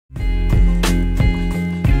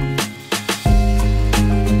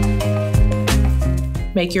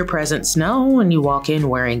Make your presence known when you walk in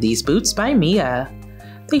wearing these boots by MIA.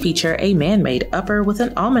 They feature a man-made upper with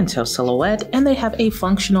an almond toe silhouette, and they have a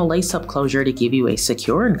functional lace-up closure to give you a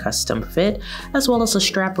secure and custom fit, as well as a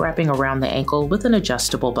strap wrapping around the ankle with an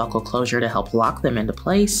adjustable buckle closure to help lock them into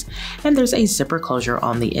place, and there's a zipper closure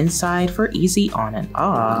on the inside for easy on and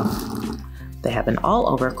off. They have an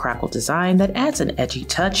all-over crackle design that adds an edgy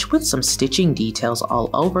touch with some stitching details all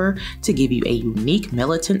over to give you a unique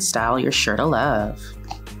militant style you're sure to love.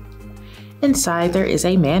 Inside, there is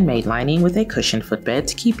a man-made lining with a cushioned footbed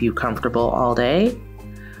to keep you comfortable all day.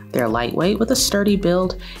 They're lightweight with a sturdy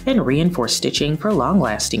build and reinforced stitching for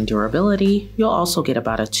long-lasting durability. You'll also get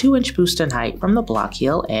about a 2-inch boost in height from the block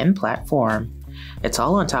heel and platform. It's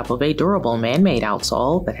all on top of a durable man-made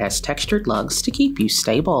outsole that has textured lugs to keep you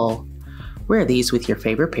stable. Wear these with your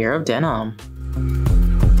favorite pair of denim.